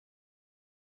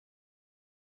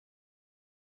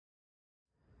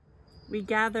We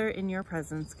gather in your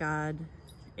presence, God,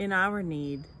 in our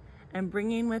need, and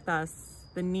bringing with us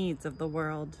the needs of the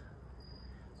world.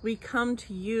 We come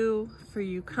to you, for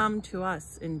you come to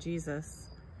us in Jesus,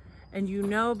 and you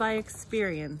know by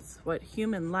experience what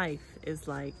human life is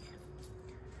like.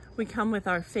 We come with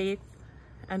our faith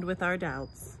and with our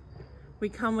doubts. We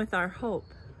come with our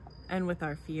hope and with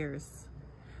our fears.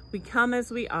 We come as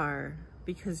we are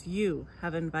because you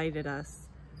have invited us,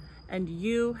 and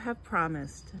you have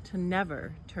promised to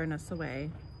never turn us away.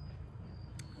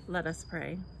 Let us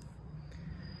pray.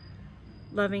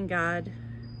 Loving God,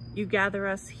 you gather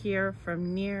us here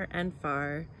from near and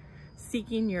far,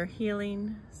 seeking your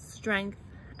healing, strength,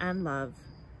 and love.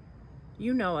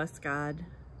 You know us, God.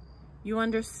 You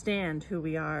understand who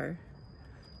we are.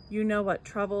 You know what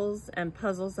troubles and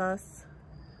puzzles us,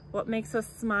 what makes us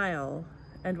smile,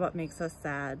 and what makes us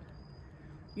sad.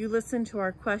 You listen to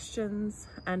our questions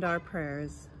and our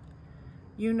prayers.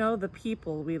 You know the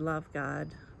people we love,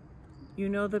 God. You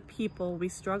know the people we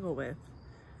struggle with.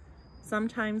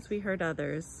 Sometimes we hurt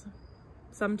others.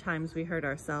 Sometimes we hurt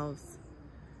ourselves.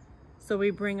 So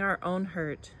we bring our own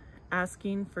hurt,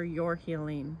 asking for your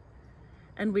healing.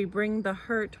 And we bring the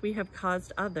hurt we have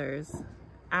caused others,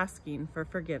 asking for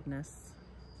forgiveness.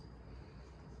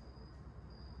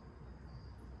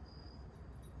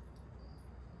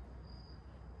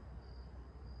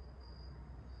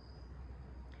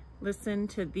 Listen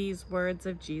to these words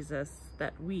of Jesus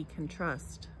that we can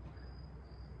trust.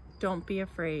 Don't be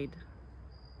afraid.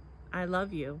 I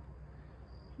love you.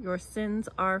 Your sins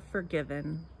are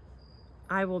forgiven.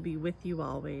 I will be with you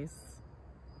always.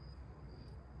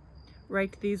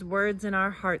 Write these words in our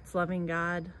hearts, loving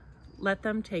God. Let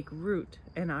them take root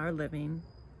in our living.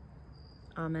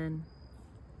 Amen.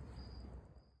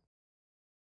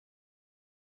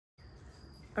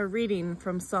 A reading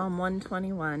from Psalm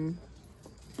 121.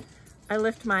 I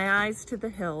lift my eyes to the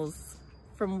hills.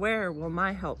 From where will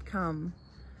my help come?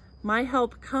 My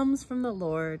help comes from the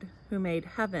Lord, who made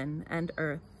heaven and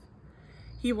earth.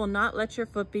 He will not let your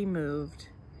foot be moved.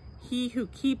 He who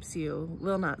keeps you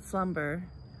will not slumber.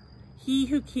 He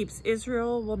who keeps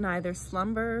Israel will neither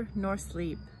slumber nor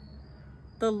sleep.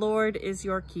 The Lord is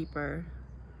your keeper.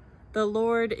 The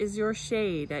Lord is your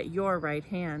shade at your right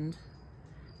hand.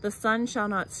 The sun shall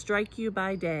not strike you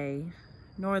by day,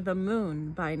 nor the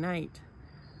moon by night.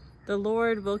 The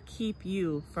Lord will keep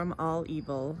you from all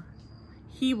evil.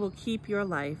 He will keep your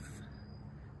life.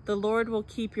 The Lord will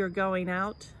keep your going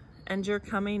out and your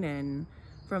coming in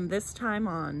from this time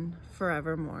on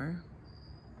forevermore.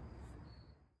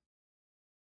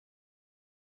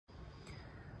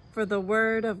 For the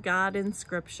word of God in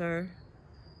Scripture,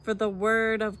 for the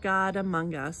word of God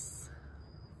among us,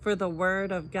 for the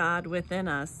word of God within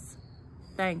us,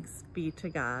 thanks be to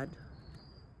God.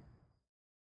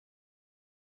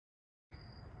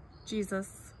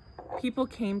 Jesus, people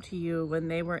came to you when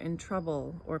they were in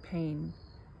trouble or pain.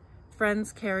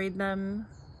 Friends carried them,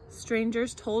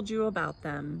 strangers told you about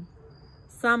them.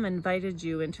 Some invited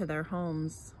you into their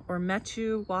homes or met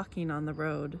you walking on the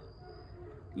road.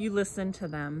 You listened to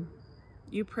them,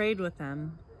 you prayed with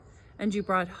them, and you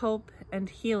brought hope and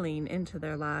healing into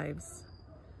their lives.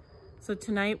 So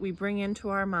tonight we bring into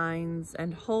our minds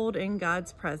and hold in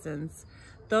God's presence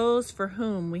those for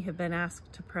whom we have been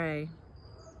asked to pray.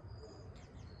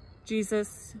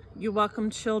 Jesus, you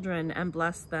welcomed children and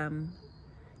blessed them.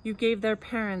 You gave their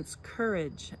parents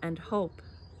courage and hope.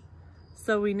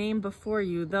 So we name before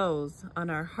you those on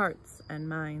our hearts and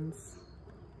minds.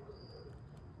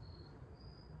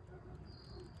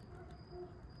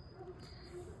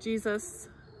 Jesus,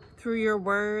 through your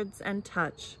words and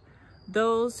touch,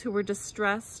 those who were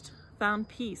distressed found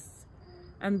peace,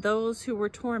 and those who were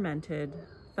tormented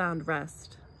found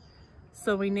rest.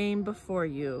 So we name before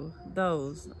you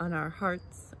those on our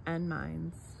hearts and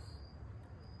minds.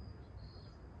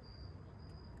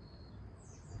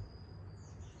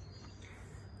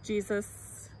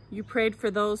 Jesus, you prayed for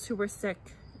those who were sick,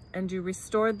 and you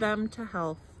restored them to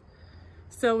health.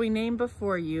 So we name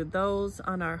before you those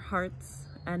on our hearts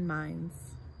and minds.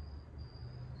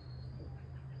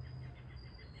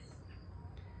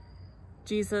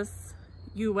 Jesus,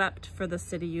 you wept for the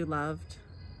city you loved.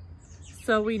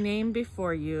 So we name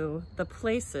before you the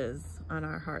places on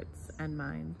our hearts and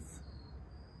minds.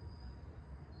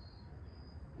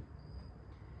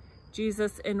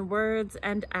 Jesus, in words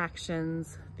and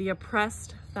actions, the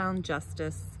oppressed found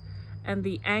justice, and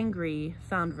the angry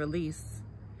found release.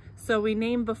 So we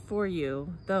name before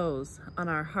you those on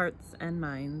our hearts and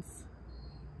minds.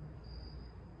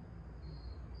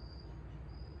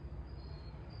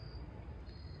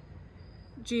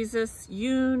 Jesus,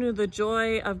 you knew the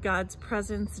joy of God's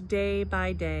presence day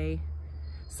by day.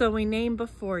 So we name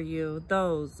before you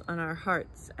those on our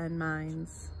hearts and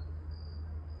minds.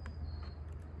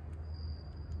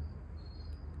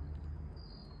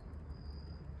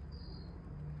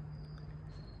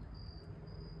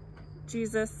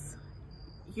 Jesus,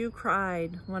 you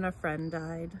cried when a friend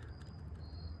died,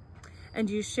 and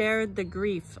you shared the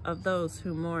grief of those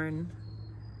who mourn.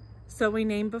 So we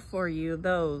name before you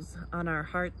those on our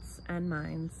hearts and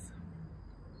minds.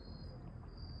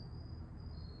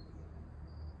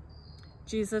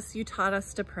 Jesus, you taught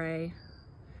us to pray.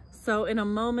 So in a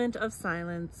moment of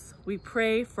silence, we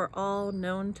pray for all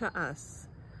known to us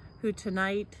who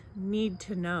tonight need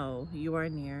to know you are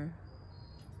near.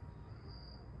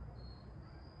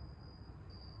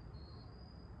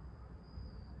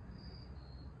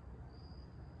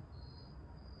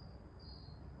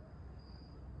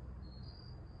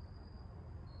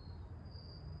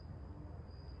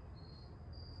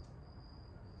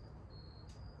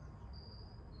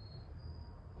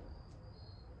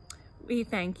 We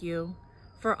thank you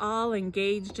for all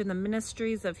engaged in the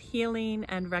ministries of healing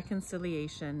and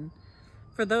reconciliation,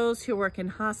 for those who work in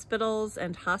hospitals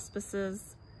and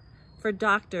hospices, for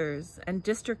doctors and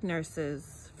district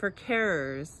nurses, for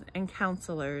carers and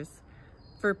counselors,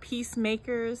 for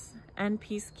peacemakers and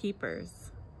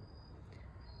peacekeepers.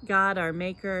 God, our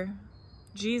maker,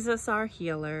 Jesus, our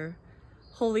healer,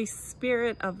 Holy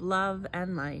Spirit of love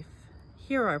and life,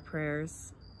 hear our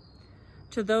prayers.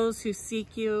 To those who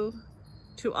seek you,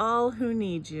 to all who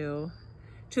need you,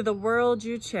 to the world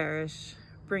you cherish,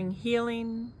 bring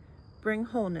healing, bring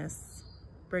wholeness,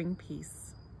 bring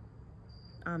peace.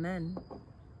 Amen.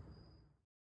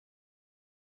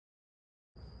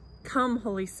 Come,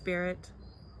 Holy Spirit,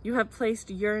 you have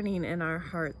placed yearning in our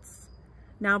hearts.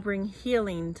 Now bring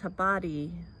healing to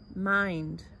body,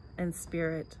 mind, and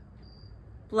spirit.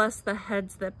 Bless the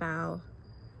heads that bow,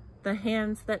 the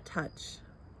hands that touch,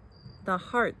 the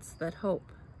hearts that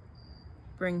hope.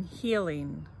 Bring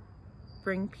healing,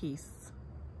 bring peace.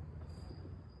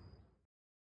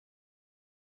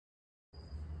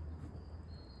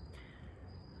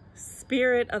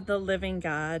 Spirit of the living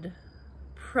God,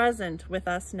 present with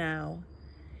us now,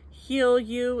 heal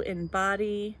you in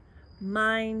body,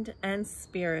 mind, and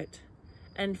spirit,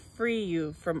 and free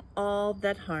you from all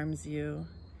that harms you.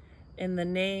 In the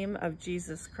name of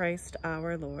Jesus Christ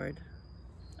our Lord.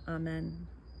 Amen.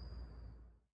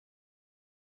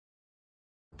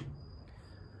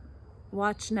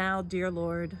 Watch now, dear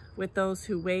Lord, with those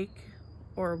who wake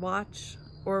or watch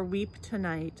or weep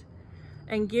tonight,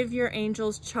 and give your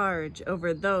angels charge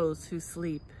over those who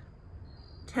sleep.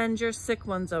 Tend your sick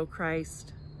ones, O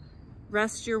Christ.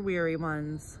 Rest your weary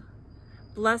ones.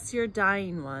 Bless your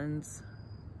dying ones.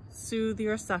 Soothe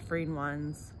your suffering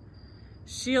ones.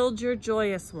 Shield your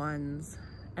joyous ones,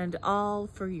 and all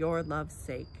for your love's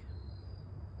sake.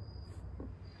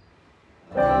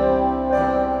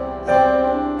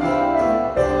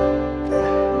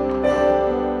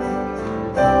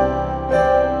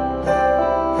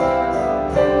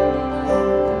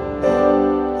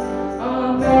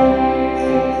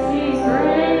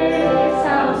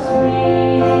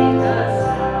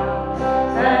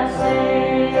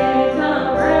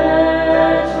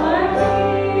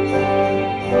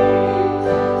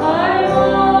 I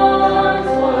once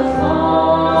was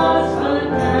lost.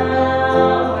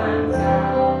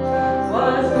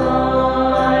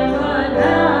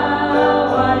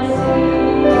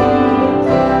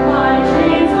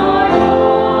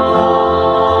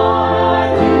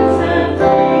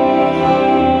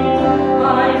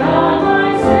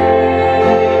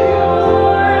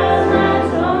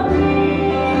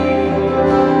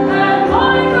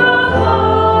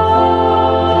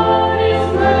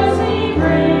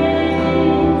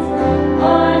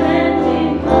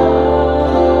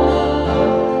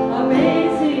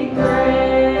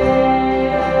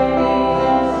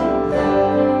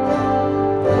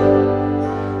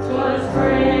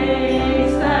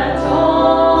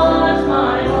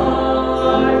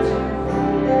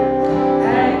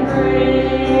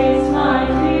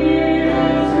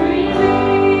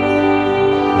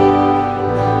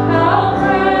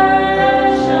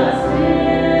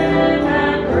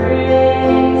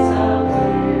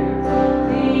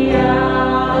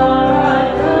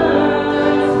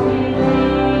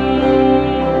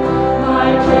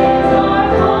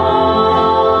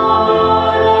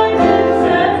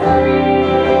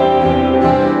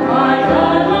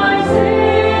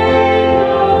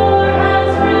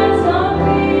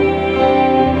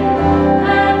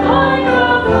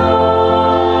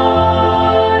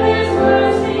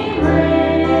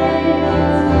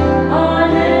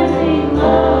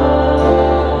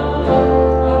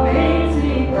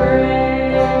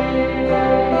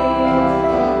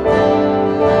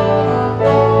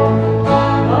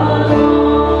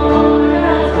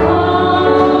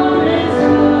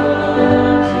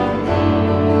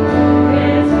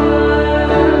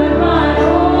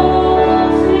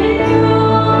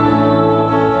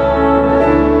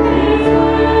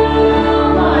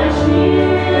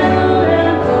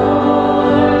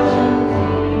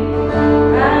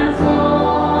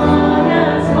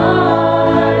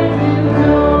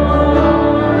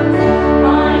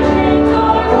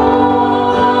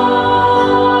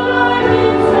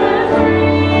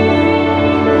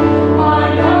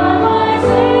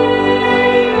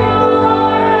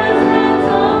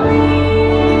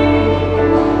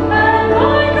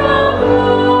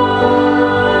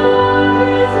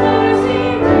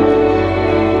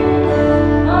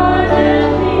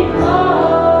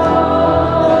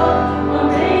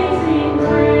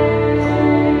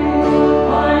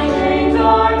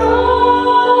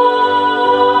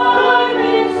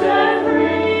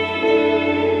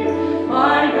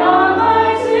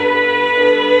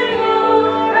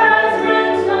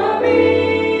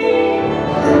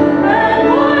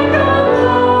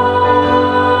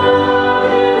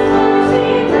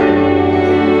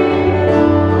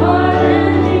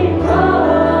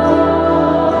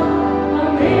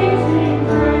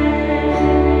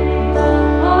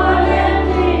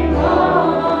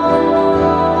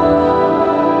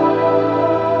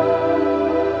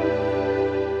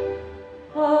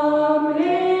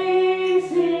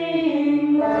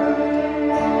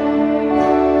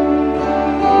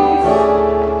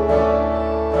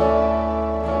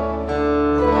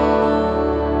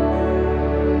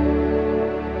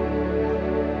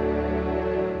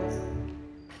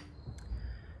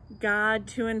 God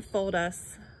to enfold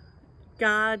us,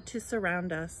 God to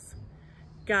surround us,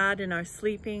 God in our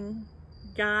sleeping,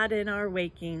 God in our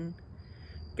waking,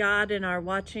 God in our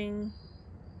watching,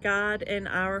 God in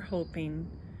our hoping,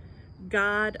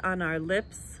 God on our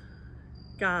lips,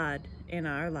 God in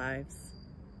our lives.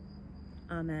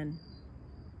 Amen.